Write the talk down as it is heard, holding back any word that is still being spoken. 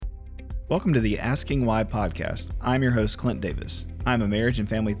Welcome to the Asking Why podcast. I'm your host, Clint Davis. I'm a marriage and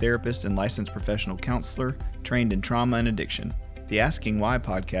family therapist and licensed professional counselor trained in trauma and addiction. The Asking Why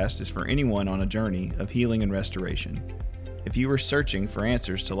podcast is for anyone on a journey of healing and restoration. If you are searching for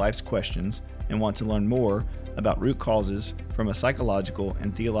answers to life's questions and want to learn more about root causes from a psychological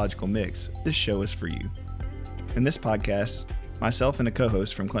and theological mix, this show is for you. In this podcast, myself and a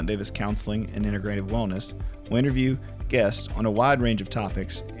co-host from Clint Davis Counseling and Integrative Wellness will interview guests on a wide range of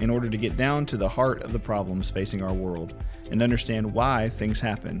topics in order to get down to the heart of the problems facing our world and understand why things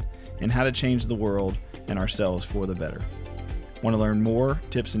happen and how to change the world and ourselves for the better. Want to learn more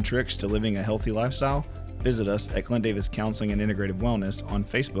tips and tricks to living a healthy lifestyle? Visit us at Clint Davis Counseling and Integrative Wellness on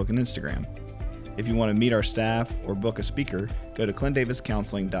Facebook and Instagram. If you want to meet our staff or book a speaker, go to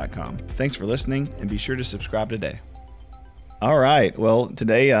clintdaviscounseling.com. Thanks for listening and be sure to subscribe today. All right. Well,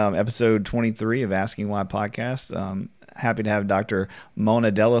 today, episode 23 of Asking Why podcast. Happy to have Dr.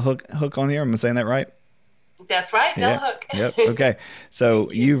 Mona Delahooke on here. Am I saying that right? That's right, Delahooke. Yep. Okay. So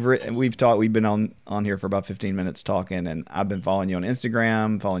we've been on here for about 15 minutes talking, and I've been following you on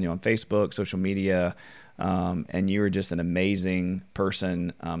Instagram, following you on Facebook, social media, and you are just an amazing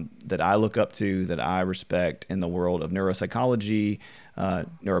person that I look up to, that I respect in the world of neuropsychology,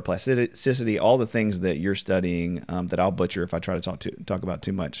 neuroplasticity, all the things that you're studying that I'll butcher if I try to talk about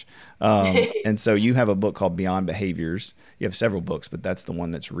too much. And so you have a book called Beyond Behaviors. You have several books, but that's the one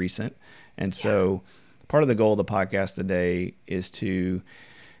that's recent. And so part of the goal of the podcast today is to,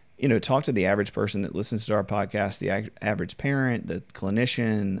 talk to the average person that listens to our podcast, the average parent, the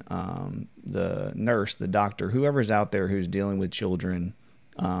clinician, the nurse, the doctor, whoever's out there who's dealing with children,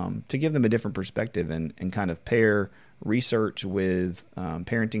 to give them a different perspective and kind of pair research with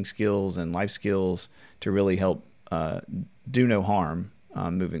parenting skills and life skills to really help do no harm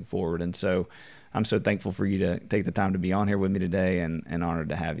moving forward. And so I'm so thankful for you to take the time to be on here with me today and honored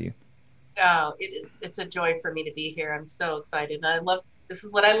to have you. Oh, it's a joy for me to be here. I'm so excited. This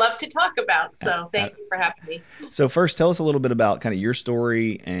is what I love to talk about. So thank you for having me. So first, tell us a little bit about kind of your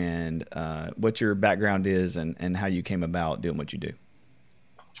story and what your background is and how you came about doing what you do.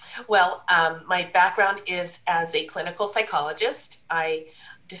 Well, my background is as a clinical psychologist. I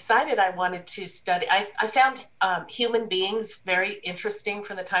decided I wanted to study. I found human beings very interesting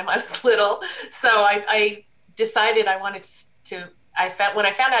from the time I was little. So I decided I wanted when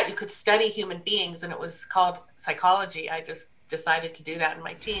I found out you could study human beings and it was called psychology, I just decided to do that in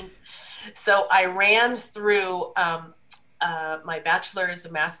my teens. So I ran through my bachelor's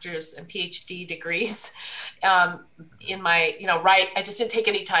and master's and PhD degrees in my, I just didn't take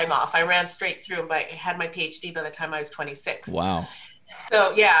any time off. I ran straight through and I had my PhD by the time I was 26. Wow.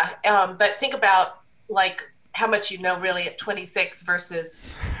 So yeah. But think about like how much you know really at 26 versus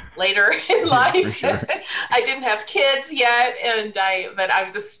later in life. Sure. I didn't have kids yet but I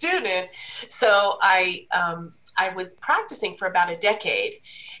was a student. So I was practicing for about a decade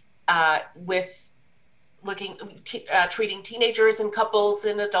with treating teenagers and couples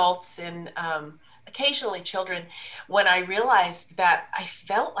and adults and occasionally children, when I realized that I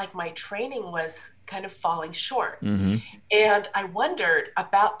felt like my training was kind of falling short. Mm-hmm. And I wondered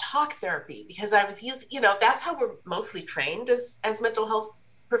about talk therapy because I was that's how we're mostly trained as mental health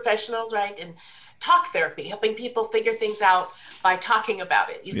professionals, right? And talk therapy, helping people figure things out by talking about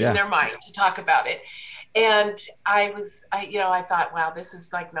it, using their mind to talk about it. And I thought, wow, this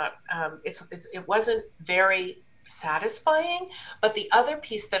is like not, it wasn't very satisfying. But the other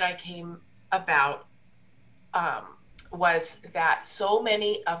piece that I came about was that so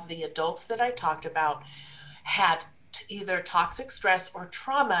many of the adults that I talked about had either toxic stress or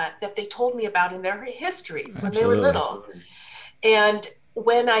trauma that they told me about in their histories when they were little. And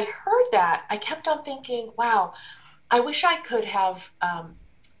when I heard that, I kept on thinking, wow, I wish I could have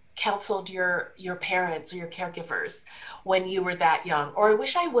counseled your parents or your caregivers when you were that young, or I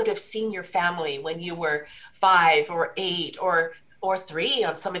wish I would have seen your family when you were 5 or 8 or 3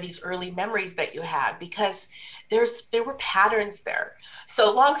 on some of these early memories that you had, because there were patterns there.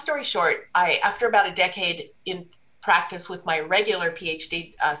 So long story short, after about a decade in practice with my regular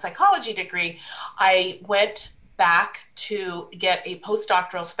PhD psychology degree, I went back to get a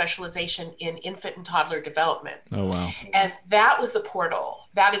postdoctoral specialization in infant and toddler development. Oh, wow. And that was the portal.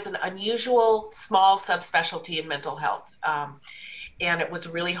 That is an unusual small subspecialty in mental health. And it was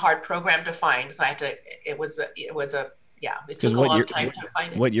a really hard program to find. So it took a long time to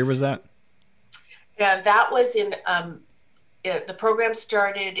find it. What year was that? And that was in, the program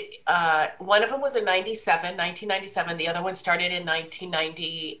started, one of them was in 1997. The other one started in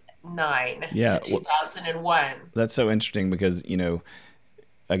 1999 to 2001. That's so interesting because,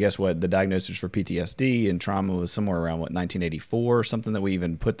 I guess what the diagnosis for PTSD and trauma was somewhere around 1984 or something, that we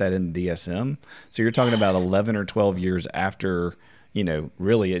even put that in the DSM. So you're talking about 11 or 12 years after,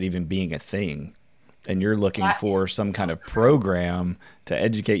 really it even being a thing. And you're looking for some kind of program to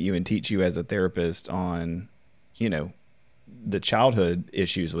educate you and teach you as a therapist on, the childhood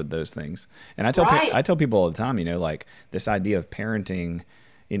issues with those things. And I tell people all the time, like this idea of parenting,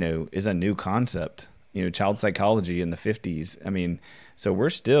 is a new concept. Child psychology in the 50s. I mean, so we're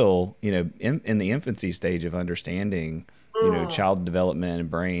still, in the infancy stage of understanding, child development and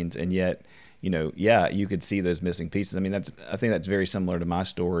brains. And yet, you could see those missing pieces. I mean, I think that's very similar to my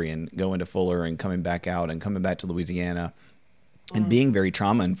story, and going to Fuller and coming back out and coming back to Louisiana and being very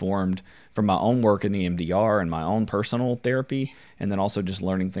trauma informed from my own work in the EMDR and my own personal therapy. And then also just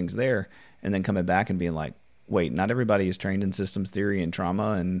learning things there, and then coming back and being like, wait, not everybody is trained in systems theory and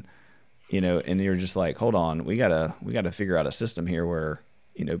trauma. And, and you're just like, hold on, we gotta figure out a system here where,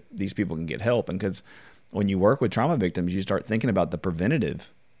 these people can get help. And because when you work with trauma victims, you start thinking about the preventative.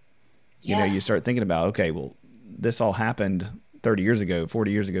 You start thinking about, okay, well, this all happened 30 years ago,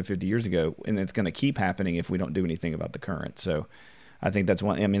 40 years ago, 50 years ago, and it's going to keep happening if we don't do anything about the current. So I think that's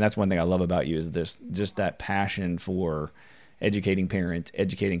one thing I love about you, is this, just that passion for educating parents,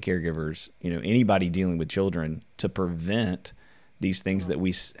 educating caregivers, anybody dealing with children, to prevent these things that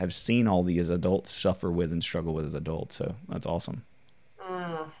we have seen all these adults suffer with and struggle with as adults. So that's awesome.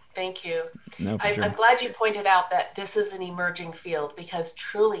 Thank you. No, sure. I'm glad you pointed out that this is an emerging field, because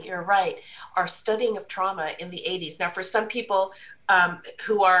truly, you're right. Our studying of trauma in the 80s. Now, for some people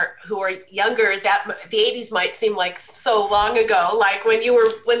who are younger, that the 80s might seem like so long ago, like when you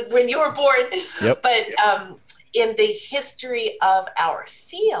were born. Yep. But in the history of our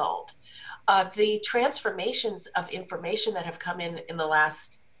field, the transformations of information that have come in the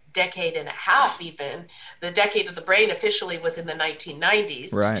last decade and a half, even the decade of the brain officially was in the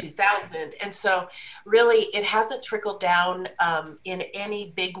 1990s right. to 2000. And so really it hasn't trickled down in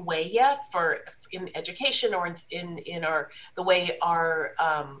any big way yet in education or in the way our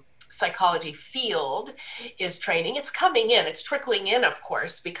psychology field is training. It's coming in, it's trickling in, of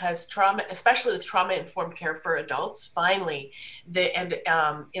course, because trauma, especially with trauma-informed care for adults, finally the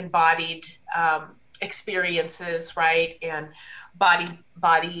embodied experiences, right? And body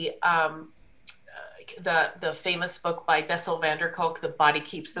the famous book by Bessel van der Kolk, The Body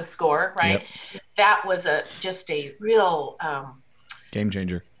Keeps the Score, right? Yep. That was just a real game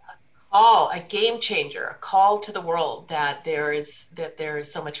changer. A game changer, a call to the world that there is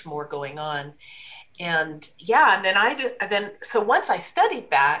so much more going on. And then so once I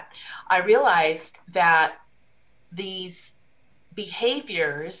studied that, I realized that these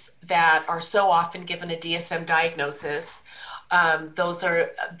behaviors that are so often given a DSM diagnosis, those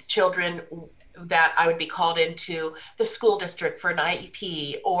are children that I would be called into the school district for an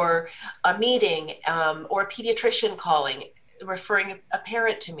IEP or a meeting, or a pediatrician referring a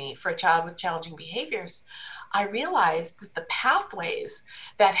parent to me for a child with challenging behaviors. I realized that the pathways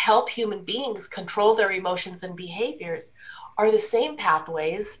that help human beings control their emotions and behaviors are the same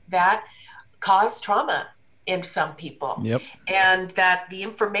pathways that cause trauma in some people. Yep. And that the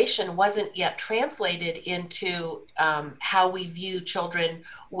information wasn't yet translated into how we view children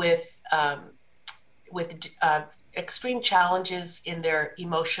with extreme challenges in their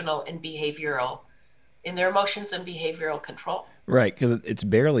emotions and behavioral control. Right, because it's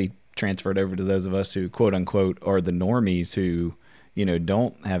barely transferred over to those of us who, quote unquote, are the normies who,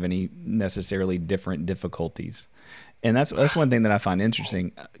 don't have any necessarily different difficulties. And that's one thing that I find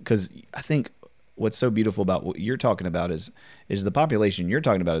interesting, because I think what's so beautiful about what you're talking about is the population you're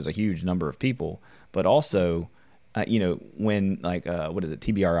talking about is a huge number of people, but also, when what is it,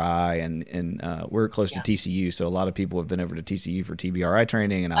 TBRI and we're close to TCU. So a lot of people have been over to TCU for TBRI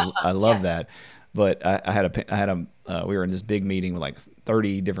training, and I love that. But we were in this big meeting with like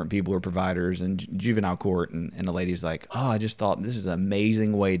 30 different people who are providers and juvenile court, and the lady was like, I just thought this is an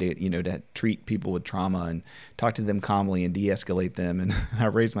amazing way to, to treat people with trauma and talk to them calmly and de-escalate them. And I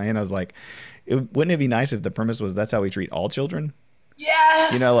raised my hand. I was like, wouldn't it be nice if the premise was that's how we treat all children?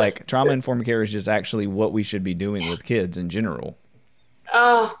 Yes. Trauma-informed care is just actually what we should be doing with kids in general.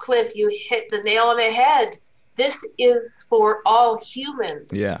 Oh, Clint, you hit the nail on the head. This is for all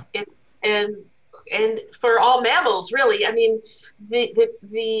humans. Yeah. And for all mammals, really. I mean,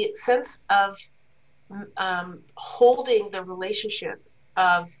 the sense of holding the relationship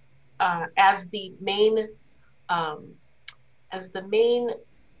of as the main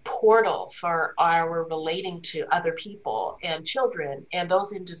portal for our relating to other people and children and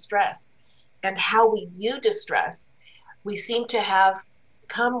those in distress, and how we view distress, we seem to have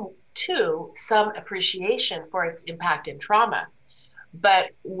come to some appreciation for its impact in trauma.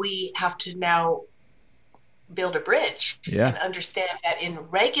 but we have to now build a bridge and understand that in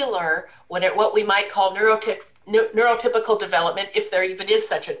regular, what we might call neurotypical development, if there even is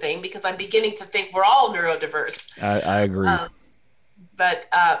such a thing, because I'm beginning to think we're all neurodiverse. I agree.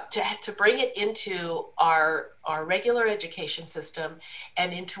 But to bring it into our regular education system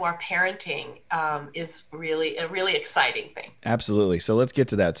and into our parenting is really a really exciting thing. Absolutely. So let's get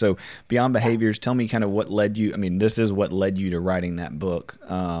to that. So Beyond Behaviors, tell me kind of what led you. I mean, this is what led you to writing that book.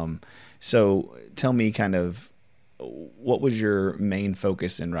 So tell me kind of what was your main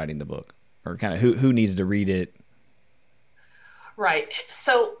focus in writing the book, or kind of who needs to read it? Right.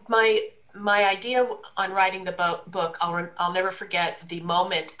 So my idea on writing the book, I'll never forget the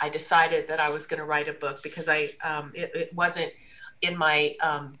moment I decided that I was going to write a book, because it wasn't in my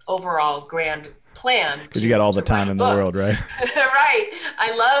overall grand plan. Because you got all the time in the world, right? Right.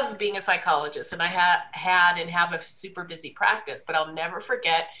 I love being a psychologist, and I had and have a super busy practice, but I'll never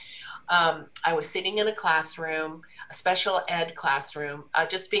forget. I was sitting in a classroom, a special ed classroom,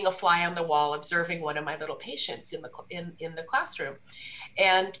 just being a fly on the wall, observing one of my little patients in the classroom.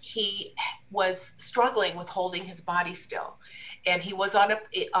 And he was struggling with holding his body still. And he was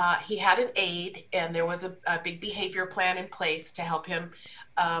he had an aide, and there was a big behavior plan in place to help him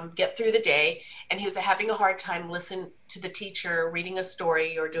get through the day. And he was having a hard time listening to the teacher reading a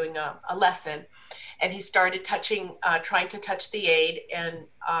story or doing a lesson. And he started trying to touch the aide. And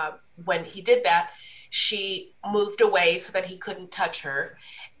when he did that, she moved away so that he couldn't touch her.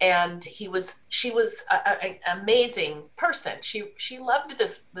 And she was an amazing person. She loved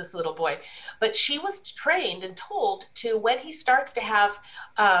this little boy, but she was trained and told to, when he starts to have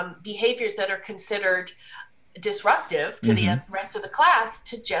behaviors that are considered disruptive to the rest of the class,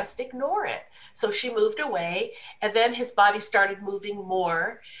 to just ignore it. So she moved away, and then his body started moving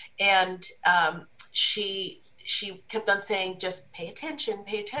more, and she kept on saying, just pay attention,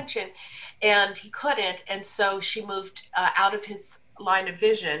 and he couldn't. And so she moved out of his line of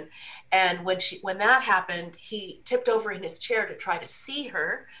vision. And when that happened, he tipped over in his chair to try to see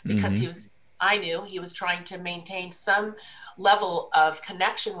her, because I knew he was trying to maintain some level of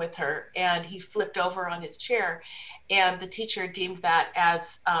connection with her, and he flipped over on his chair, and the teacher deemed that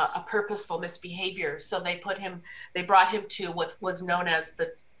as a purposeful misbehavior. So they brought him to what was known as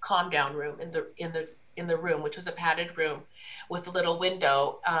the calm down room in the room, which was a padded room with a little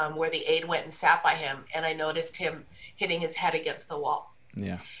window where the aide went and sat by him. And I noticed him hitting his head against the wall.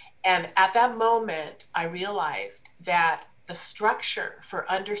 Yeah. And at that moment, I realized that the structure for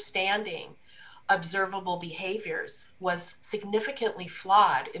understanding observable behaviors was significantly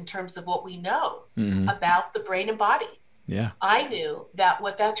flawed in terms of what we know about the brain and body. Yeah. I knew that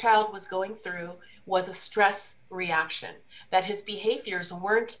what that child was going through was a stress reaction, that his behaviors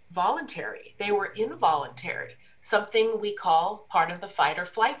weren't voluntary, they were involuntary, something we call part of the fight or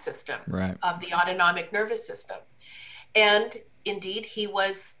flight system of the autonomic nervous system. And indeed, he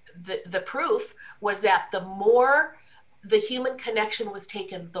was the proof was that the more the human connection was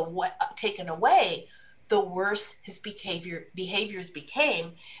taken away, the worse his behaviors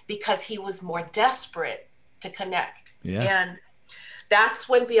became, because he was more desperate to connect. Yeah. And that's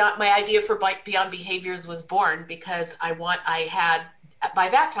when my idea for Beyond Behaviors was born, because by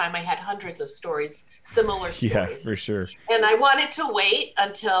that time I had hundreds of stories, similar stories. Yeah, for sure. And I wanted to wait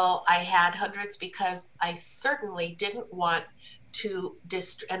until I had hundreds, because I certainly didn't want to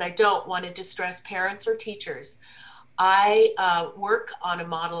and I don't want to distress parents or teachers. I work on a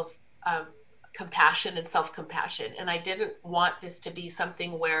model of compassion and self-compassion, and I didn't want this to be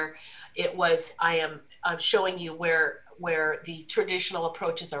something where it was I'm showing you where the traditional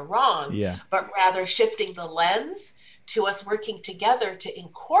approaches are wrong, but rather shifting the lens to us working together to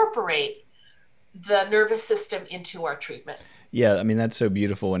incorporate the nervous system into our treatment. Yeah, I mean, that's so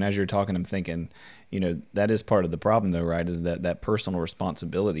beautiful. And as you're talking, I'm thinking, that is part of the problem, though, right? Is that personal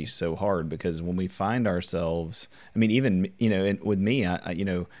responsibility is so hard, because when we find ourselves, I mean, even, with me,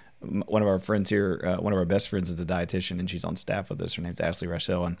 one of our friends here, one of our best friends is a dietitian, and she's on staff with us. Her name's Ashley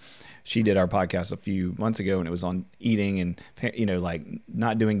Rochelle, and she did our podcast a few months ago, and it was on eating and, like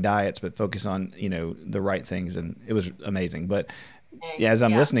not doing diets, but focus on, the right things. And it was amazing. But yeah, as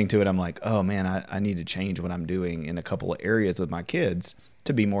I'm listening to it, I'm like, oh man, I need to change what I'm doing in a couple of areas with my kids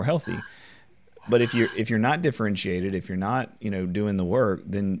to be more healthy. But if you're not differentiated, if you're not, doing the work,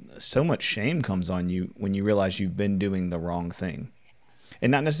 then so much shame comes on you when you realize you've been doing the wrong thing.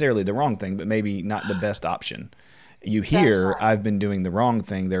 And not necessarily the wrong thing, but maybe not the best option. You hear, I've been doing the wrong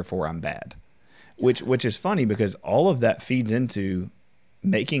thing, therefore I'm bad. Which is funny, because all of that feeds into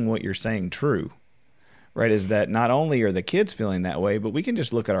making what you're saying true. right, is that not only are the kids feeling that way, but we can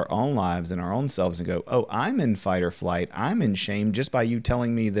just look at our own lives and our own selves and go, oh, I'm in fight or flight. I'm in shame just by you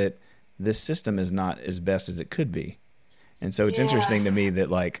telling me that this system is not as best as it could be. And so it's interesting to me that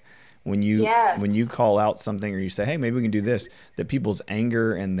like when you call out something or you say, hey, maybe we can do this, that people's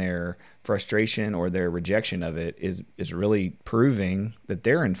anger and their frustration or their rejection of it is really proving that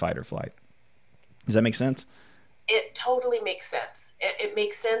they're in fight or flight. Does that make sense? It totally makes sense. It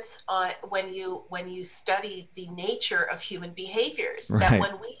makes sense when you study the nature of human behaviors. Right. That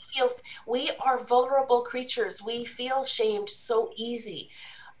when we are vulnerable creatures, we feel shamed so easy.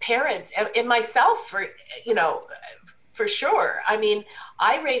 Parents and myself, for sure. I mean,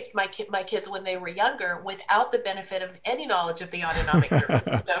 I raised my kids when they were younger without the benefit of any knowledge of the autonomic nervous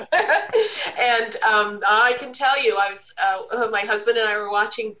system. And I can tell you, my husband and I were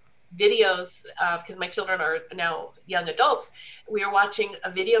watching videos because my children are now young adults. We were watching a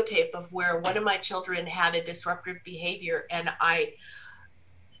videotape of where one of my children had a disruptive behavior, and I,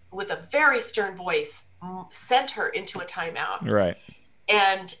 with a very stern voice, sent her into a timeout. Right.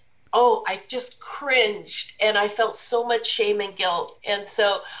 And I just cringed, and I felt so much shame and guilt. And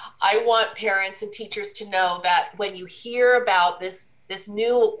so I want parents and teachers to know that when you hear about this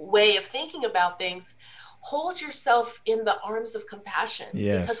new way of thinking about things, hold yourself in the arms of compassion.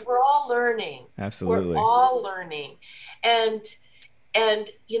 Yes. Because we're all learning. Absolutely. We're all learning. And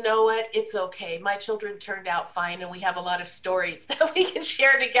you know what? It's okay. My children turned out fine, and we have a lot of stories that we can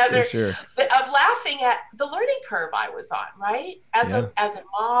share together. Sure. Of laughing at the learning curve I was on, right? As a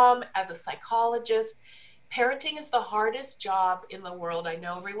mom, as a psychologist, parenting is the hardest job in the world. I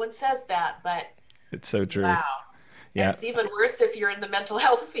know everyone says that, but it's so true. Wow. Yeah. It's even worse if you're in the mental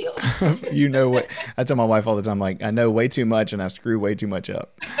health field. You know what? I tell my wife all the time, like, I know way too much and I screw way too much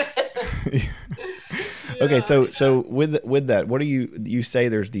up. Okay, so with that, what do you say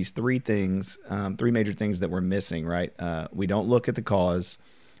there's these three things, three major things that we're missing, right? We don't look at the cause,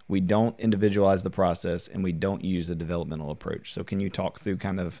 we don't individualize the process, and we don't use a developmental approach. So can you talk through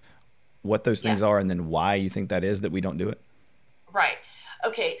kind of what those things are and then why you think that is that we don't do it? Right.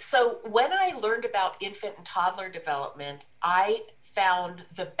 Okay, so when I learned about infant and toddler development, I found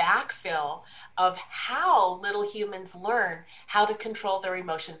the backfill of how little humans learn how to control their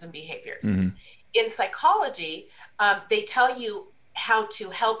emotions and behaviors. Mm-hmm. In psychology, they tell you how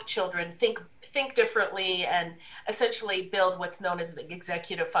to help children think differently and essentially build what's known as the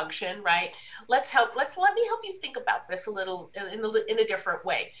executive function, right? Let me help you think about this a little in a different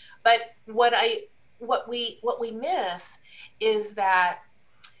way. But what we miss is that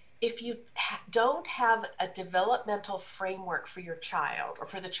if you don't have a developmental framework for your child or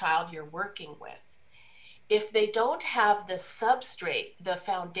for the child you're working with, if they don't have the substrate, the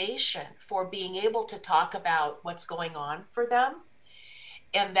foundation for being able to talk about what's going on for them,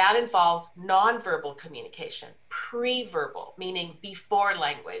 and that involves nonverbal communication, pre-verbal, meaning before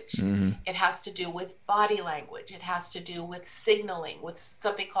language. Mm-hmm. It has to do with body language. It has to do with signaling, with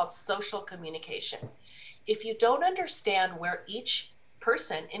something called social communication. If you don't understand where each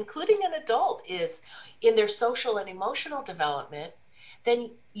person, including an adult, is in their social and emotional development, then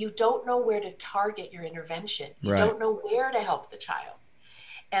you don't know where to target your intervention. You don't know where to help the child.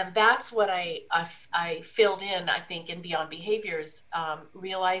 And that's what I filled in, I think, in Beyond Behaviors,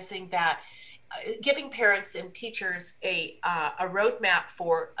 realizing that giving parents and teachers a roadmap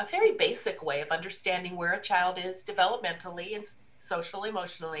for a very basic way of understanding where a child is developmentally and social,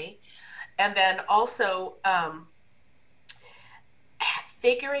 emotionally, and then also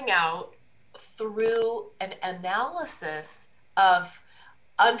figuring out through an analysis of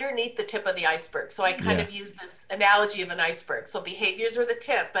underneath the tip of the iceberg. So I kind of use this analogy of an iceberg. So behaviors are the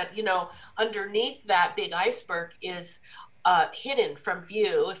tip, but underneath that big iceberg is hidden from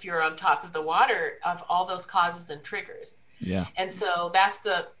view, if you're on top of the water, of all those causes and triggers. Yeah. And so that's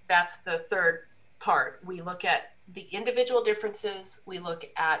the third part. We look at the individual differences, we look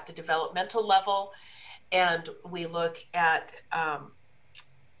at the developmental level, and we look at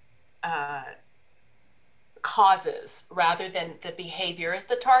causes rather than the behavior as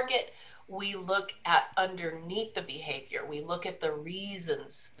the target. We look at underneath the behavior. We look at the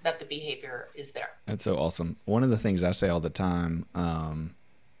reasons that the behavior is there. That's so awesome. One of the things I say all the time on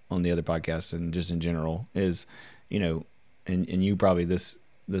the other podcasts and just in general is, and you probably this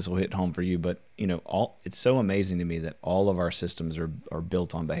will hit home for you, but it's so amazing to me that all of our systems are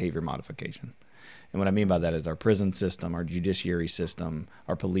built on behavior modification. And what I mean by that is our prison system, our judiciary system,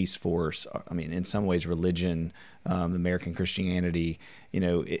 our police force, in some ways religion, American Christianity,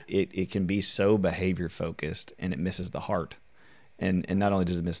 it can be so behavior focused and it misses the heart. And not only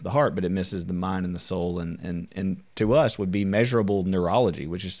does it miss the heart, but it misses the mind and the soul and to us would be measurable neurology,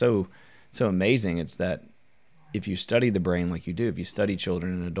 which is so so amazing. It's that if you study the brain like you do, if you study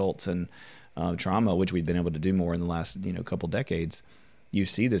children and adults and trauma, which we've been able to do more in the last couple decades, you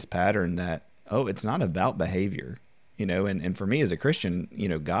see this pattern that, oh, it's not about behavior, and for me as a Christian,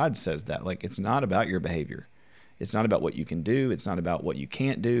 God says that, like, it's not about your behavior. It's not about what you can do. It's not about what you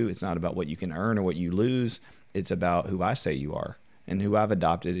can't do. It's not about what you can earn or what you lose. It's about who I say you are and who I've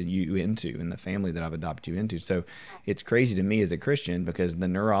adopted you into and the family that I've adopted you into. So it's crazy to me as a Christian because the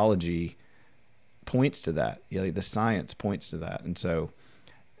neurology points to that. The science points to that. And so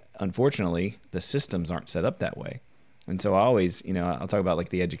unfortunately, the systems aren't set up that way. And so I always, I'll talk about like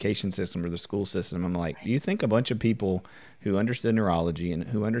the education system or the school system. I'm like, do you think a bunch of people who understood neurology and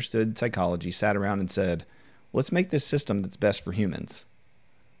who understood psychology sat around and said, let's make this system that's best for humans?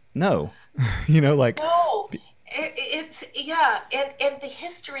 No, No, it's and the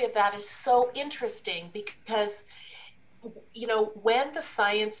history of that is so interesting because, when the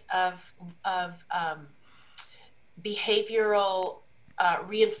science of behavioral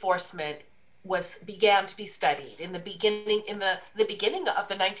reinforcement began to be studied in the beginning of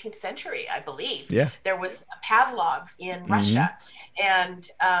the 19th century, I believe. Yeah. There was Pavlov in Russia, and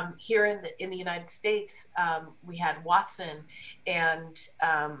here in the United States, we had Watson and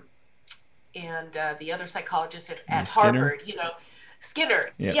the other psychologist at Harvard,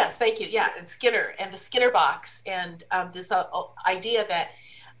 Skinner. Yep. Yes, thank you. Yeah, and Skinner and the Skinner box, and this idea that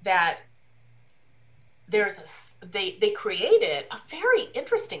they created a very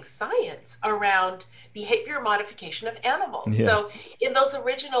interesting science around behavior modification of animals. Yeah. So in those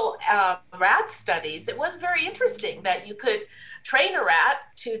original rat studies, it was very interesting that you could train a rat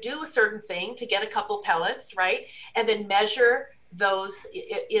to do a certain thing to get a couple pellets, right? And then measure those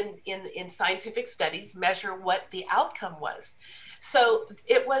in scientific studies, measure what the outcome was. So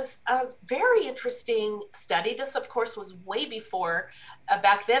it was a very interesting study. This, of course, was way before.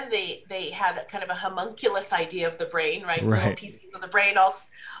 Back then, they had kind of a homunculus idea of the brain, right? Little pieces of the brain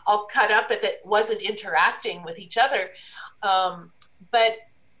all cut up, but that wasn't interacting with each other. But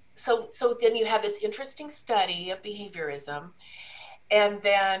so then you have this interesting study of behaviorism, and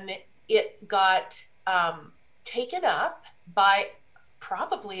then it got taken up by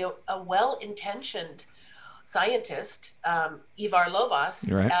probably a well-intentioned scientist, Ivar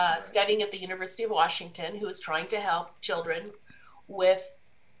Lovaas, right. Studying at the University of Washington, who was trying to help children with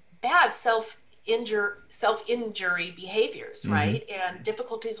bad self-injury behaviors, right? And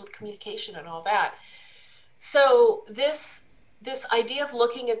difficulties with communication and all that. So this idea of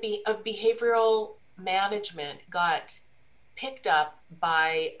looking at behavioral management got picked up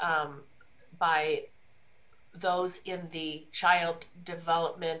by those in the child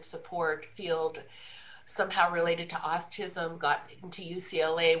development support field, somehow related to autism, got into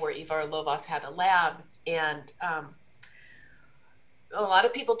UCLA where Ivar Lovaas had a lab. And a lot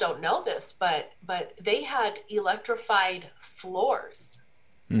of people don't know this, but they had electrified floors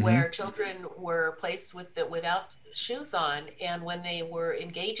where children were placed without shoes on. And when they were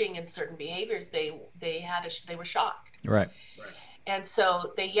engaging in certain behaviors, they were shocked. Right. And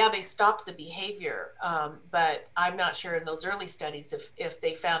so they stopped the behavior. But I'm not sure in those early studies if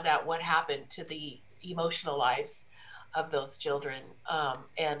they found out what happened to the emotional lives of those children.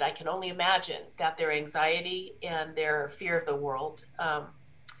 And I can only imagine that their anxiety and their fear of the world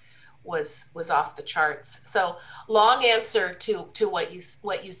was off the charts. So long answer to what you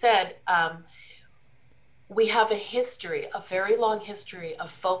said. We have a very long history of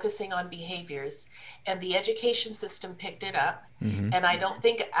focusing on behaviors, and the education system picked it up. And I don't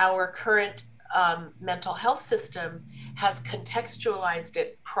think our current mental health system has contextualized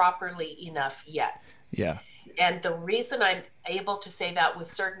it properly enough yet. Yeah. And the reason I'm able to say that with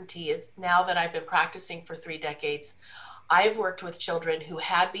certainty is now that I've been practicing for 3 decades, I've worked with children who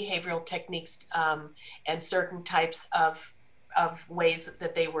had behavioral techniques and certain types of ways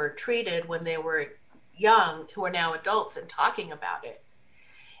that they were treated when they were young, who are now adults and talking about it.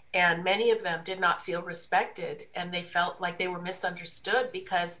 And many of them did not feel respected, and they felt like they were misunderstood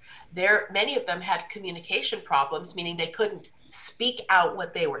because many of them had communication problems, meaning they couldn't speak out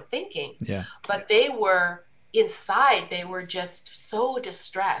what they were thinking. Yeah. But they were inside, they were just so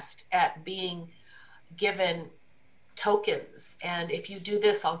distressed at being given tokens. And if you do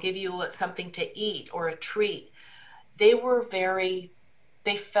this, I'll give you something to eat or a treat. They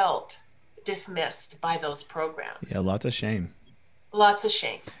felt dismissed by those programs. Yeah, lots of shame. Lots of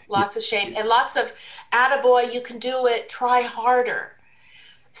shame, and lots of attaboy, you can do it, try harder.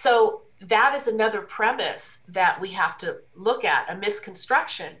 So that is another premise that we have to look at, a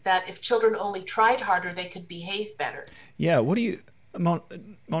misconstruction that if children only tried harder, they could behave better. Yeah. Mona,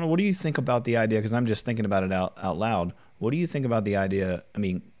 what do you think about the idea? Because I'm just thinking about it out loud. What do you think about the idea? I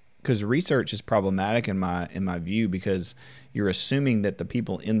mean, because research is problematic in my view, because you're assuming that the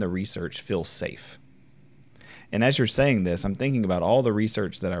people in the research feel safe. And as you're saying this, I'm thinking about all the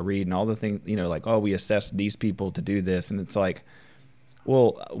research that I read and all the things, like, oh, we assess these people to do this. And it's like,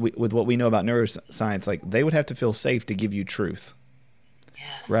 well, with what we know about neuroscience, like, they would have to feel safe to give you truth.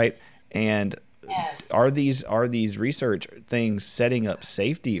 Yes. Right. And yes. Are these research things setting up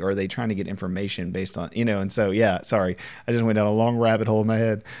safety, or are they trying to get information based on, and so, yeah, sorry, I just went down a long rabbit hole in my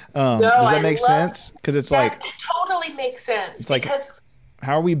head. Does that make sense? Because it's like, it totally makes sense. It's because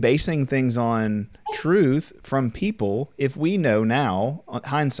how are we basing things on truth from people if we know now, on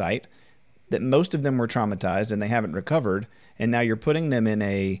hindsight, that most of them were traumatized and they haven't recovered, and now you're putting them in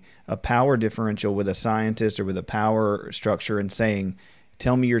a power differential with a scientist or with a power structure and saying,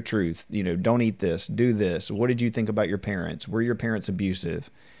 tell me your truth, don't eat this, do this. What did you think about your parents? Were your parents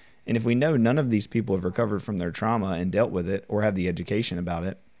abusive? And if we know none of these people have recovered from their trauma and dealt with it or have the education about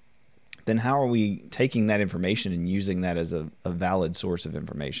it, then how are we taking that information and using that as a valid source of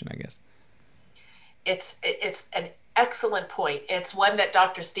information, I guess? It's an excellent point. It's one that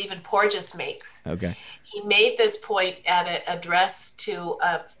Dr. Stephen Porges makes. Okay. He made this point at an address to,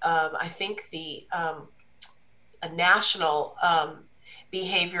 I think, a national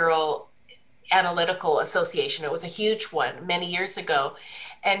Behavioral Analytical Association. It was a huge one many years ago.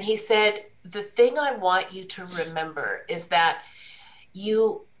 And he said, the thing I want you to remember is that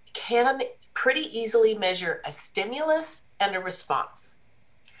you can pretty easily measure a stimulus and a response.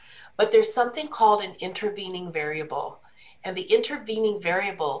 But there's something called an intervening variable. And the intervening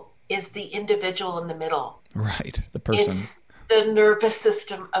variable is the individual in the middle. Right, the person. It's the nervous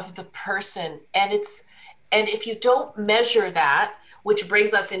system of the person. And if you don't measure that, which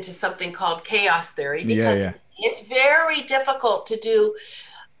brings us into something called chaos theory, because it's very difficult to do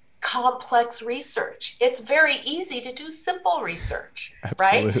complex research. It's very easy to do simple research,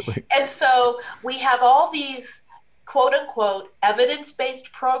 Absolutely. Right? And so we have all these quote unquote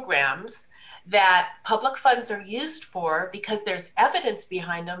evidence-based programs that public funds are used for because there's evidence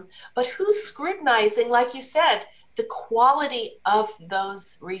behind them, but who's scrutinizing, like you said, the quality of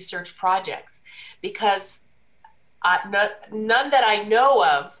those research projects? Because none that I know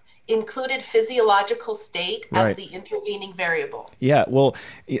of included physiological state as the intervening variable. Yeah, well,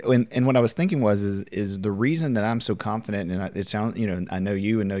 and what I was thinking is the reason that I'm so confident, and it sounds, I know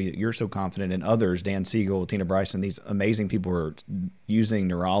you and know you're so confident, and others, Dan Siegel, Tina Bryson, these amazing people are using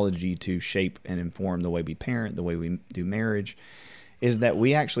neurology to shape and inform the way we parent, the way we do marriage, is that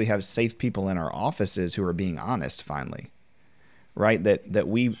we actually have safe people in our offices who are being honest finally. Right, that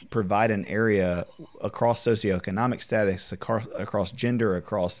we provide an area across socioeconomic status, across gender,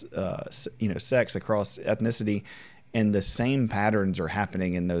 across sex, across ethnicity, and the same patterns are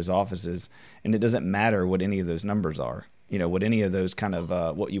happening in those offices. And it doesn't matter what any of those numbers are, what any of those kind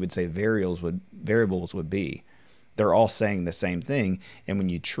of what you would say variables would be. They're all saying the same thing. And when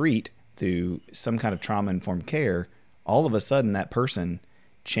you treat through some kind of trauma-informed care, all of a sudden that person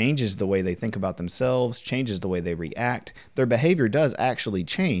changes the way they think about themselves, changes the way they react. Their behavior does actually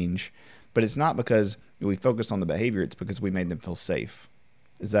change, but it's not because we focus on the behavior, it's because we made them feel safe.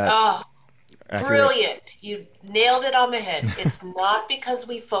 Is that accurate? Brilliant. You nailed it on the head. It's not because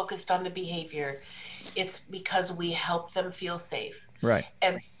we focused on the behavior. It's because we helped them feel safe. Right.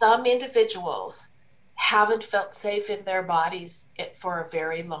 And some individuals haven't felt safe in their bodies for a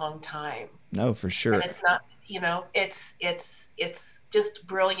very long time. No, for sure. And it's not, it's just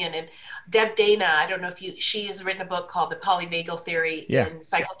brilliant. And Deb Dana, I don't know if she has written a book called The Polyvagal Theory in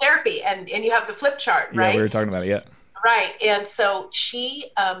Psychotherapy, and you have the flip chart, right? Yeah, we were talking about it, yeah. Right. And so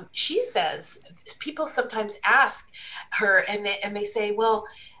she says, people sometimes ask her and they say, well,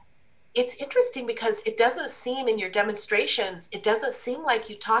 it's interesting because it doesn't seem in your demonstrations, it doesn't seem like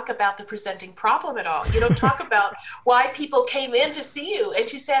you talk about the presenting problem at all. You don't talk about why people came in to see you. And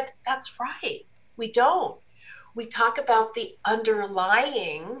she said, that's right. We don't. We talk about the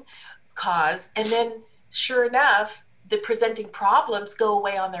underlying cause, and then sure enough, the presenting problems go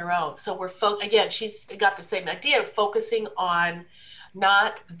away on their own. So we're again, she's got the same idea of focusing on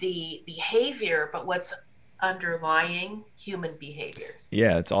not the behavior, but what's underlying human behaviors.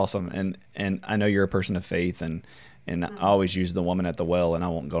 Yeah, it's awesome. And I know you're a person of faith, and I always use the woman at the well, and I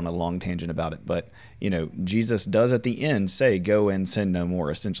won't go on a long tangent about it, but Jesus does at the end say, go and sin no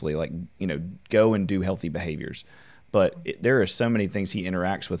more, essentially, like, go and do healthy behaviors. But there are so many things he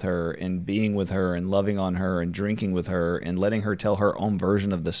interacts with her, and being with her and loving on her and drinking with her and letting her tell her own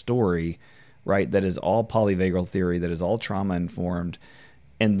version of the story, right? That is all polyvagal theory, that is all trauma informed.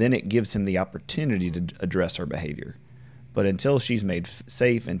 And then it gives him the opportunity to address her behavior. But until she's made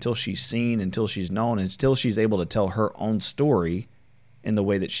safe, until she's seen, until she's known, until she's able to tell her own story, in the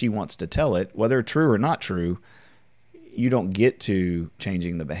way that she wants to tell it, whether true or not true, you don't get to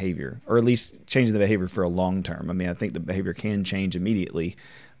changing the behavior, or at least changing the behavior for a long term. I mean, I think the behavior can change immediately,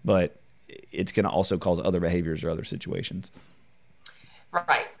 but it's going to also cause other behaviors or other situations.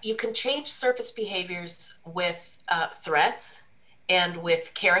 Right. You can change surface behaviors with threats and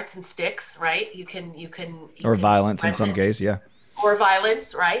with carrots and sticks, right? You can or violence in some case, yeah. Or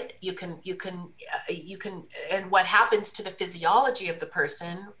violence, right? You can, and what happens to the physiology of the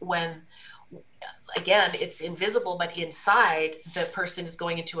person when, again, it's invisible, but inside the person is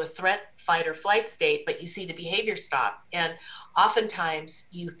going into a threat, fight, or flight state, but you see the behavior stop. And oftentimes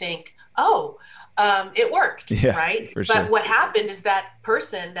you think, oh, it worked, yeah, right? For sure. But what happened is that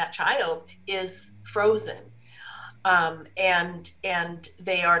person, that child, is frozen. And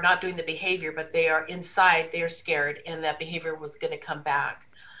they are not doing the behavior, but they are inside, they're scared, and that behavior was going to come back.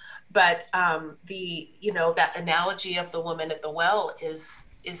 But that analogy of the woman at the well is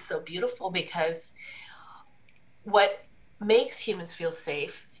so beautiful, because what makes humans feel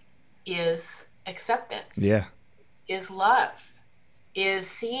safe is acceptance. Yeah. Is love, is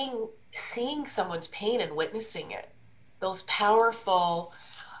seeing someone's pain and witnessing it. Those powerful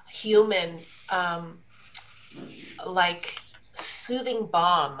human, like soothing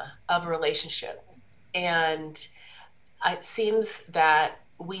balm of relationship. And it seems that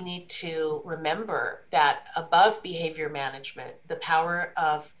we need to remember that above behavior management, the power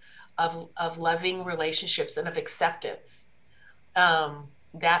of loving relationships and of acceptance.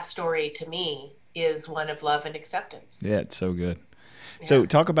 That story to me is one of love and acceptance. Yeah, it's so good. Yeah. So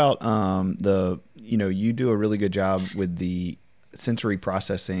talk about you do a really good job with the sensory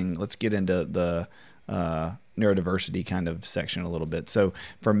processing. Let's get into the neurodiversity kind of section a little bit. So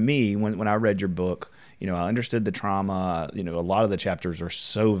for me, when I read your book, I understood the trauma. A lot of the chapters are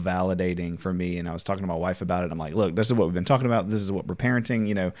so validating for me. And I was talking to my wife about it. I'm like, look, this is what we've been talking about. This is what we're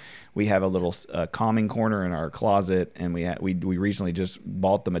parenting. We have a little calming corner in our closet, and we recently just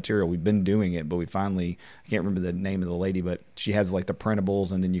bought the material. We've been doing it, but I can't remember the name of the lady, but she has like the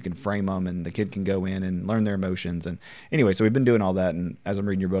printables, and then you can frame them, and the kid can go in and learn their emotions. And anyway, so we've been doing all that. And as I'm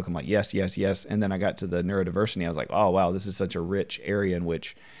reading your book, I'm like, yes, yes, yes. And then I got to the neurodiversity. I was like, oh wow, this is such a rich area in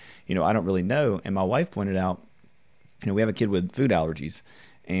which I don't really know. And my wife pointed out, we have a kid with food allergies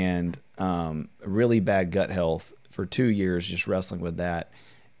and really bad gut health for 2 years, just wrestling with that.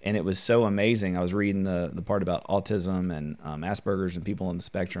 And it was so amazing. I was reading the part about autism and Asperger's and people on the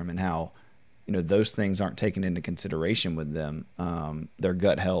spectrum, and how, those things aren't taken into consideration with them. Their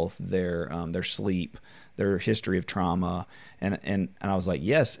gut health, their sleep, their history of trauma. And I was like,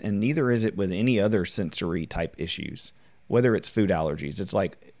 yes. And neither is it with any other sensory type issues, whether it's food allergies. It's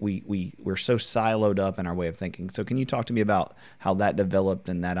like we're so siloed up in our way of thinking. So can you talk to me about how that developed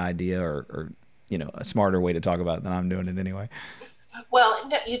and that idea, or a smarter way to talk about it than I'm doing it anyway? Well,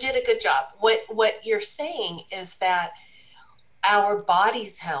 no, you did a good job. What you're saying is that our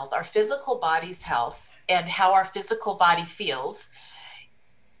body's health, our physical body's health, and how our physical body feels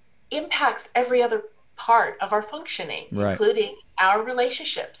impacts every other part of our functioning, right, including our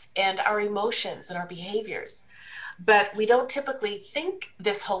relationships and our emotions and our behaviors. But we don't typically think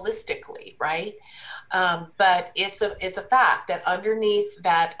this holistically, right? But it's a fact that underneath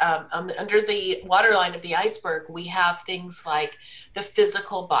that, under the waterline of the iceberg, we have things like the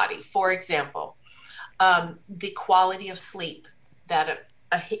physical body. For example, the quality of sleep that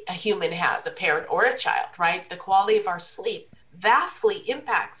a human has, a parent or a child, right? The quality of our sleep vastly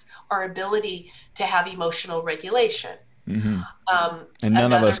impacts our ability to have emotional regulation. Mm-hmm. And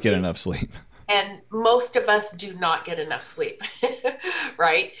none of us get enough sleep. And most of us do not get enough sleep,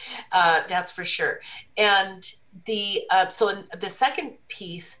 right? That's for sure. And the second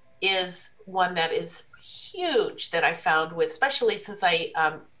piece is one that is huge that I found with, especially since I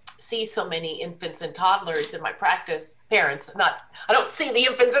see so many infants and toddlers in my practice. Parents, I don't see the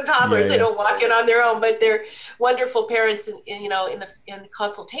infants and toddlers. They don't walk in on their own, but they're wonderful parents. In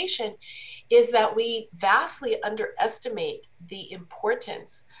consultation, is that we vastly underestimate the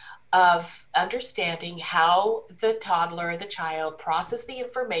importance of understanding how the toddler, the child, process the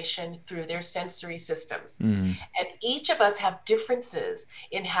information through their sensory systems. Mm. And each of us have differences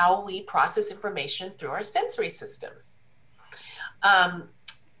in how we process information through our sensory systems.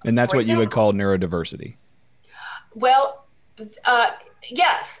 And that's what you would call neurodiversity. Well,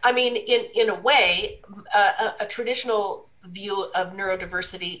 yes. I mean, in a way, a traditional view of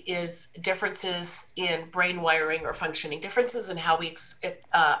neurodiversity is differences in brain wiring or functioning, differences in how we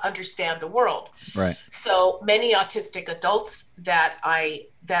understand the world. Right. So many autistic adults that I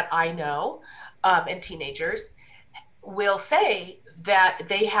know, and teenagers, will say that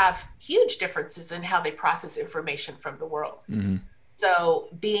they have huge differences in how they process information from the world. Mm-hmm. So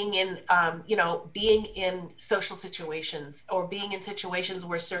being in, being in social situations or being in situations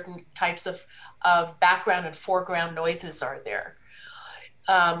where certain types of background and foreground noises are there.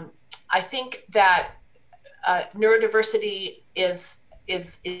 I think that neurodiversity is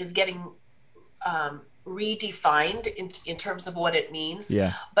getting redefined in terms of what it means.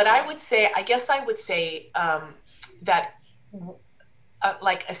 Yeah. But I would say that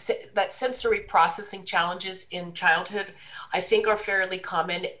that sensory processing challenges in childhood, I think, are fairly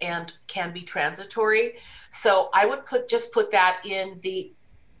common and can be transitory. So I would put that in the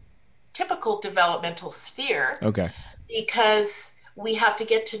typical developmental sphere. Okay. Because we have to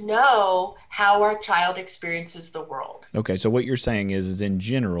get to know how our child experiences the world. Okay, so what you're saying is in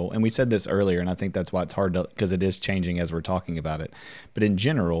general, and we said this earlier, and I think that's why it's hard to, because it is changing as we're talking about it. But in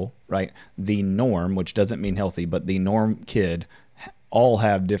general, right, the norm, which doesn't mean healthy, but the norm kid all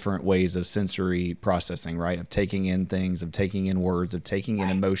have different ways of sensory processing, right? Of taking in things, of taking in words, of taking in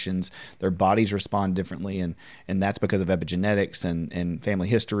emotions. Their bodies respond differently, and that's because of epigenetics and family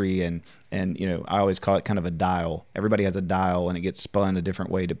history, and I always call it kind of a dial. Everybody has a dial, and it gets spun a different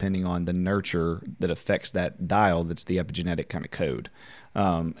way depending on the nurture that affects that dial. That's the epigenetic kind of code,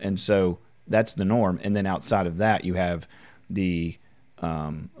 and so that's the norm. And then outside of that, you have the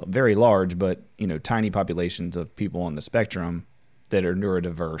very large but tiny populations of people on the spectrum that are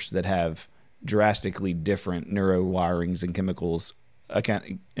neurodiverse, that have drastically different neurowirings and chemicals,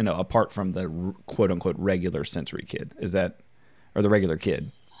 apart from the quote unquote regular sensory kid. Is that, or the regular kid?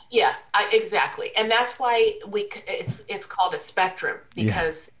 Yeah, exactly. And that's why it's called a spectrum,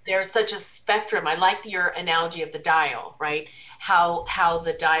 because there's such a spectrum. I like your analogy of the dial, right? How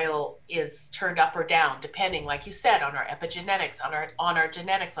the dial is turned up or down, depending, like you said, on our epigenetics, on our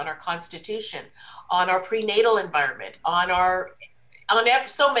genetics, on our constitution, on our prenatal environment, on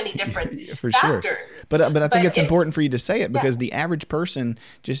so many different factors. Sure. But I think it's important for you to say it, because the average person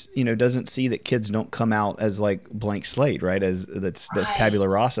just doesn't see that kids don't come out as like blank slate, right? As that's tabula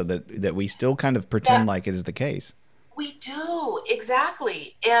rasa, that we still kind of pretend like it is the case. We do,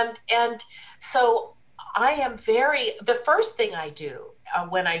 exactly. And so the first thing I do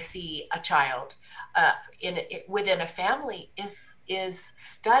when I see a child within a family is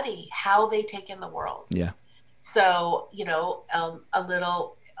study how they take in the world. Yeah. So, a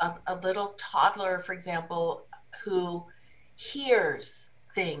little toddler, for example, who hears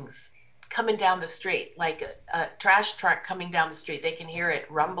things coming down the street, like a trash truck coming down the street, they can hear it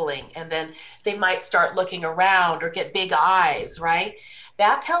rumbling, and then they might start looking around or get big eyes, right?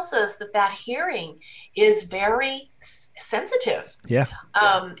 That tells us that hearing is very sensitive. Yeah.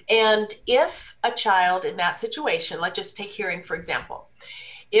 And if a child in that situation, let's just take hearing, for example,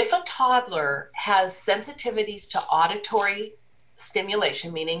 if a toddler has sensitivities to auditory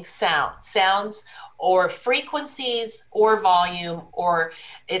stimulation, meaning sounds or frequencies or volume, or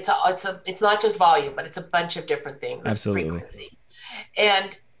it's not just volume, but it's a bunch of different things. Absolutely. Frequency.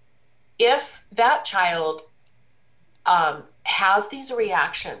 And if that child has these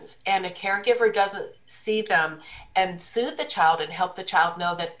reactions and a caregiver doesn't see them and soothe the child and help the child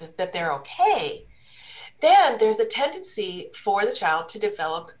know that they're okay, then there's a tendency for the child to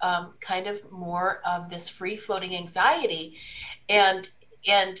develop kind of more of this free-floating anxiety, and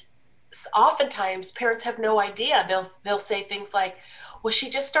oftentimes parents have no idea. They'll say things like, "Well,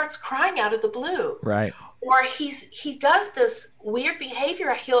 she just starts crying out of the blue," right? Or he does this weird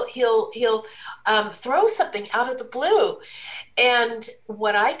behavior. He'll throw something out of the blue, and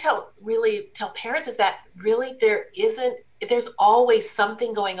what I tell parents is that really there's always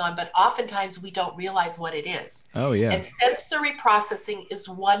something going on, but oftentimes we don't realize what it is. Oh, yeah. And sensory processing is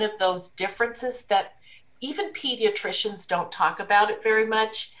one of those differences that even pediatricians don't talk about it very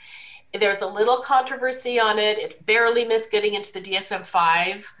much. There's a little controversy on it. It barely missed getting into the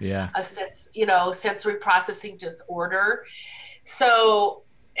DSM-5, sensory processing disorder. So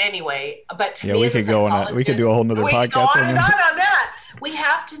anyway, but to me, we could go on. We could do a whole nother podcast on that. We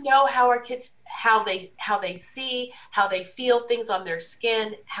have to know how our kids, how they see, how they feel things on their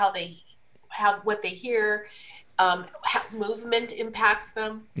skin, what they hear, how movement impacts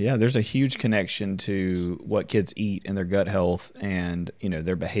them. Yeah, there's a huge connection to what kids eat and their gut health and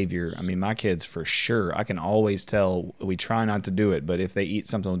their behavior. I mean, my kids, for sure, I can always tell. We try not to do it, but if they eat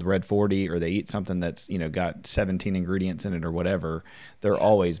something with Red 40 or they eat something that's got 17 ingredients in it or whatever, they're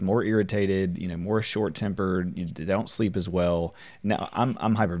always more irritated, more short-tempered. They don't sleep as well. Now, I'm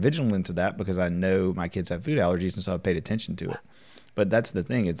hypervigilant to that because I know my kids have food allergies, and so I've paid attention to it. But that's the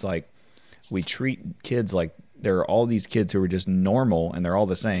thing. It's like we treat kids like there are all these kids who are just normal and they're all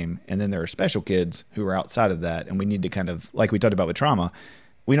the same. And then there are special kids who are outside of that. And we need to kind of, like we talked about with trauma,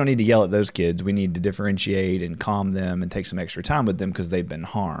 we don't need to yell at those kids. We need to differentiate and calm them and take some extra time with them because they've been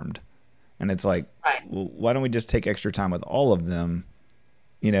harmed. And it's like, Right. well, why don't we just take extra time with all of them,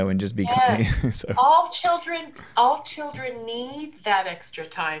 and just be Yes. so. All children need that extra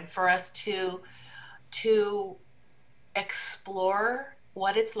time for us to explore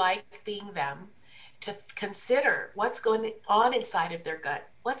what it's like being them, to consider what's going on inside of their gut,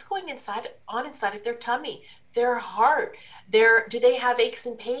 what's going inside of their tummy, their heart, do they have aches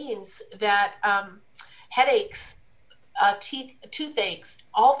and pains, that headaches, toothaches,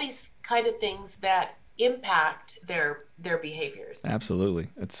 all these kind of things that impact their behaviors. Absolutely.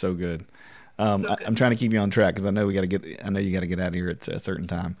 That's so good. So good. I'm trying to keep you on track because I know you got to get out of here at a certain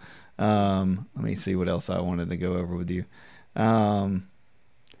time. Let me see what else I wanted to go over with you.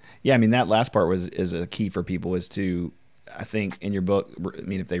 Yeah, I mean, that last part is a key for people, is to, I think in your book, I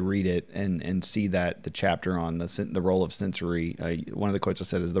mean, if they read it and see that the chapter on the role of sensory, one of the quotes I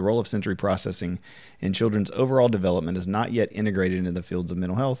said is, the role of sensory processing in children's overall development is not yet integrated into the fields of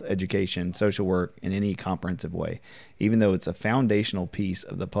mental health, education, social work in any comprehensive way, even though it's a foundational piece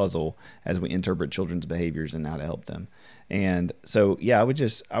of the puzzle as we interpret children's behaviors and how to help them. And so, yeah, I would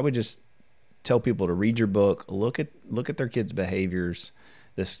just tell people to read your book, look at their kids' behaviors.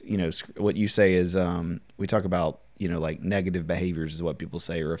 This, what you say is, we talk about, like negative behaviors is what people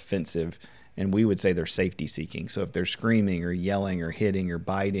say, or offensive. And we would say they're safety seeking. So if they're screaming or yelling or hitting or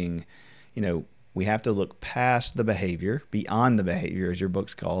biting, we have to look past the behavior, beyond the behavior, as your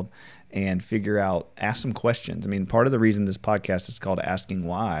book's called, and ask some questions. I mean, part of the reason this podcast is called Asking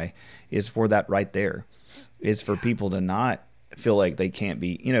Why is for that right there. Is for people to not feel like they can't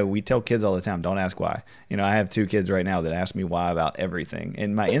be, we tell kids all the time, don't ask why. I have 2 kids right now that ask me why about everything.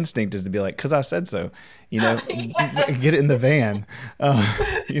 And my instinct is to be like, 'cause I said so, Yes. get it in the van.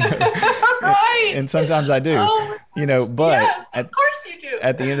 Right. And sometimes I do, but yes, of course you do.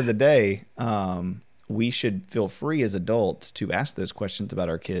 at the end of the day, we should feel free as adults to ask those questions about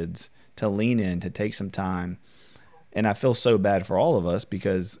our kids, to lean in, to take some time. And I feel so bad for all of us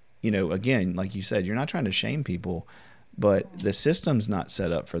because, again, like you said, you're not trying to shame people, but the system's not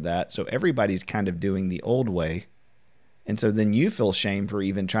set up for that. So everybody's kind of doing the old way. And so then you feel shame for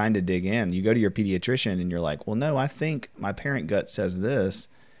even trying to dig in. You go to your pediatrician and you're like, well, no, I think my parent gut says this.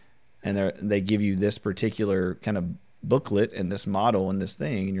 And they give you this particular kind of booklet and this model and this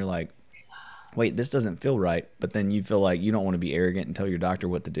thing. And you're like, wait, this doesn't feel right. But then you feel like you don't want to be arrogant and tell your doctor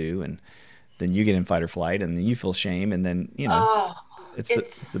what to do. And then you get in fight or flight and then you feel shame. And then,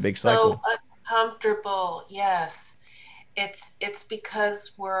 it's the big cycle. So uncomfortable. Yes. It's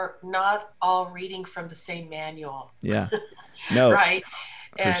because we're not all reading from the same manual. Yeah. No. Right.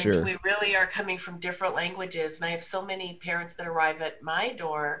 And sure. We really are coming from different languages. And I have so many parents that arrive at my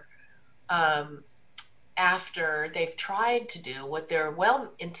door after they've tried to do what their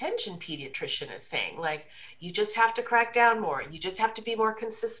well-intentioned pediatrician is saying. Like, you just have to crack down more. You just have to be more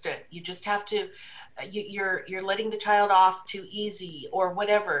consistent. You just have to, you're letting the child off too easy, or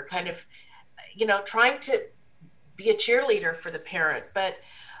whatever, kind of, trying to be a cheerleader for the parent. But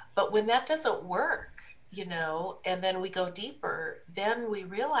when that doesn't work, and then we go deeper, then we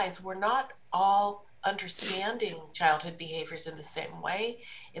realize we're not all understanding childhood behaviors in the same way,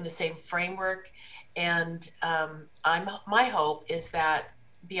 in the same framework. And my hope is that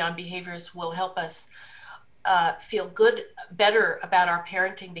Beyond Behaviors will help us feel better about our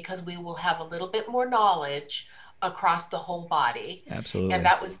parenting, because we will have a little bit more knowledge across the whole body. Absolutely. And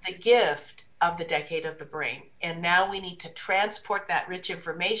that was the gift of the Decade of the Brain. And now we need to transport that rich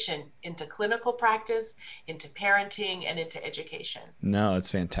information into clinical practice, into parenting, and into education. No,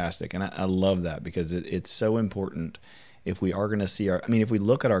 it's fantastic. And I love that, because it's so important. If we are going to see if we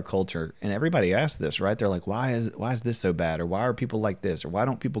look at our culture, and everybody asks this, right? They're like, why is this so bad? Or why are people like this? Or why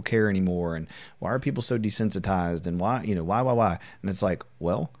don't people care anymore? And why are people so desensitized? And why? And it's like,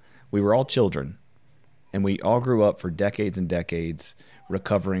 well, we were all children, and we all grew up for decades and decades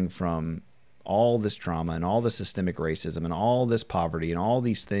recovering from all this trauma and all the systemic racism and all this poverty and all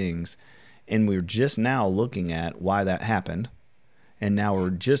these things. And we're just now looking at why that happened. And now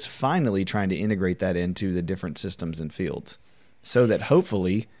we're just finally trying to integrate that into the different systems and fields, so that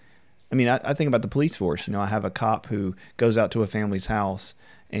hopefully, I think about the police force. I have a cop who goes out to a family's house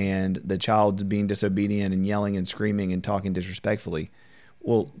and the child's being disobedient and yelling and screaming and talking disrespectfully.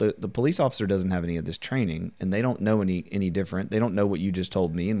 Well, the police officer doesn't have any of this training, and they don't know any different. They don't know what you just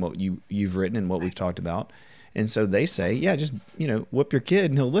told me and what you've written and what we've talked about. And so they say, yeah, just, whip your kid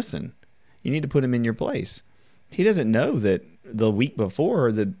and he'll listen. You need to put him in your place. He doesn't know that the week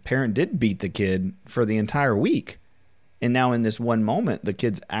before the parent did beat the kid for the entire week. And now in this one moment, the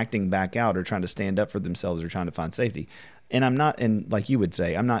kid's acting back out or trying to stand up for themselves or trying to find safety. And I'm not, and like you would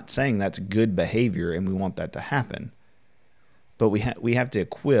say, I'm not saying that's good behavior and we want that to happen. But we have to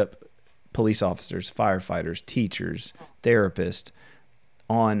equip police officers, firefighters, teachers, therapists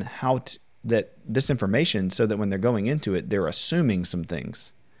on how that this information, so that when they're going into it, they're assuming some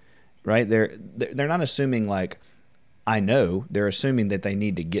things, right? They're not assuming like, I know. They're assuming that they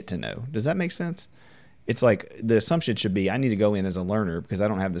need to get to know. Does that make sense? It's like the assumption should be, I need to go in as a learner because I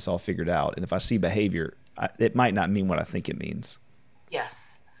don't have this all figured out. And if I see behavior, it might not mean what I think it means.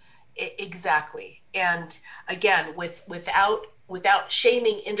 Yes, exactly. And again, without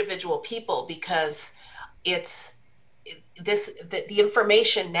shaming individual people, because the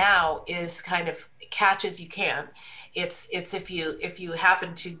information now is kind of catch as you can. It's if you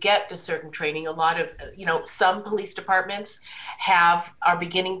happen to get the certain training, a lot of, some police departments are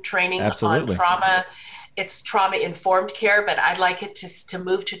beginning training Absolutely. on trauma. It's trauma informed care, but I'd like it to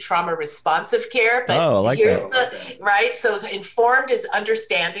move to trauma responsive care. But I like that. Right. So informed is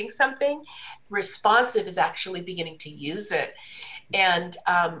understanding something. Responsive is actually beginning to use it. And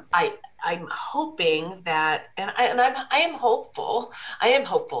I'm hoping that, and I am hopeful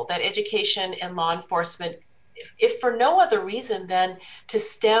that education and law enforcement, if for no other reason than to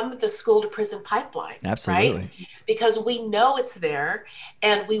stem the school to prison pipeline. Absolutely. Right? Because we know it's there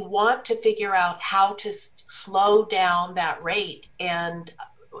and we want to figure out how to slow down that rate. And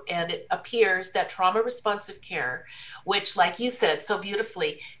it appears that trauma responsive care, which, like you said so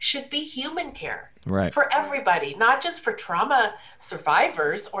beautifully, should be human care, right, for everybody, not just for trauma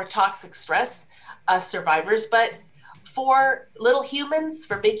survivors or toxic stress survivors, but for little humans,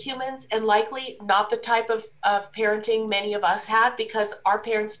 for big humans, and likely not the type of parenting many of us had, because our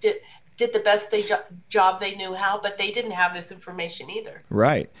parents did the best job they knew how, but they didn't have this information either.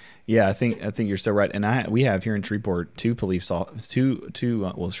 Right. Yeah, I think you're so right. And we have here in Shreveport Shreveport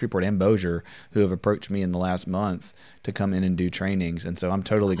and Bossier, who have approached me in the last month to come in and do trainings. And so I'm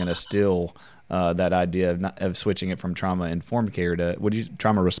totally going to steal that idea of switching it from trauma informed care to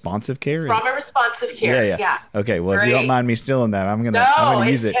trauma responsive care? Trauma responsive care. Yeah. Okay. Well, Great. If you don't mind me stealing that, I'm gonna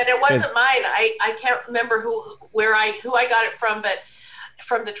use it. And it wasn't mine. I can't remember who I got it from, but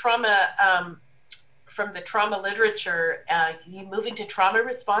from the trauma literature, you moving to trauma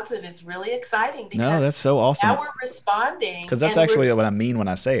responsive is really exciting. Because no, that's so awesome. Now we're responding. Because that's actually what I mean when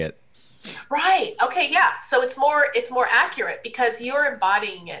I say it. Right. Okay. Yeah. So it's more accurate because you're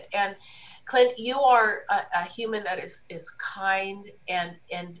embodying it. And Clint, you are a human that is kind and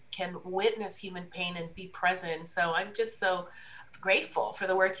can witness human pain and be present. So I'm just so grateful for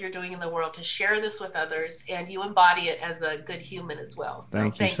the work you're doing in the world to share this with others, and you embody it as a good human as well. So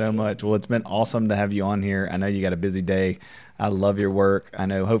thank you so much. Well, it's been awesome to have you on here. I know you got a busy day. I love your work. I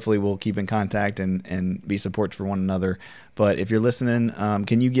know hopefully we'll keep in contact and be supports for one another. But if you're listening,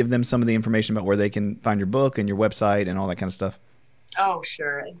 can you give them some of the information about where they can find your book and your website and all that kind of stuff? Oh,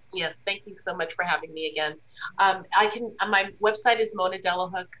 sure. Yes. Thank you so much for having me again. My website is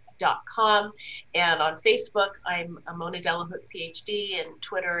monadelahook.com, and on Facebook I'm a Mona Delahook PhD, and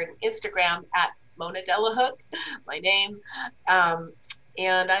Twitter and Instagram at Mona Delahook, my name.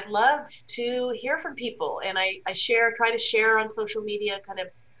 And I'd love to hear from people, and I try to share on social media kind of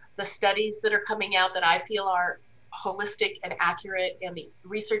the studies that are coming out that I feel are holistic and accurate, and the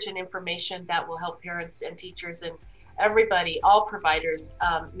research and information that will help parents and teachers and everybody, all providers,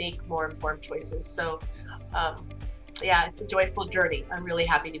 make more informed choices. So it's a joyful journey. I'm really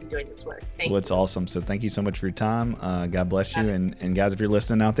happy to be doing this work. Thank you. It's awesome. So thank you so much for your time. God bless you. And guys, if you're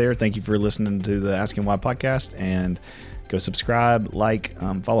listening out there, thank you for listening to the Asking Why podcast, and go subscribe,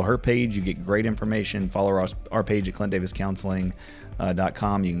 follow her page. You get great information. Follow our page at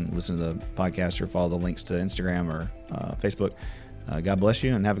ClintDavisCounseling.com. You can listen to the podcast or follow the links to Instagram or Facebook. God bless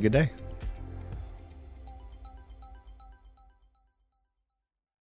you and have a good day.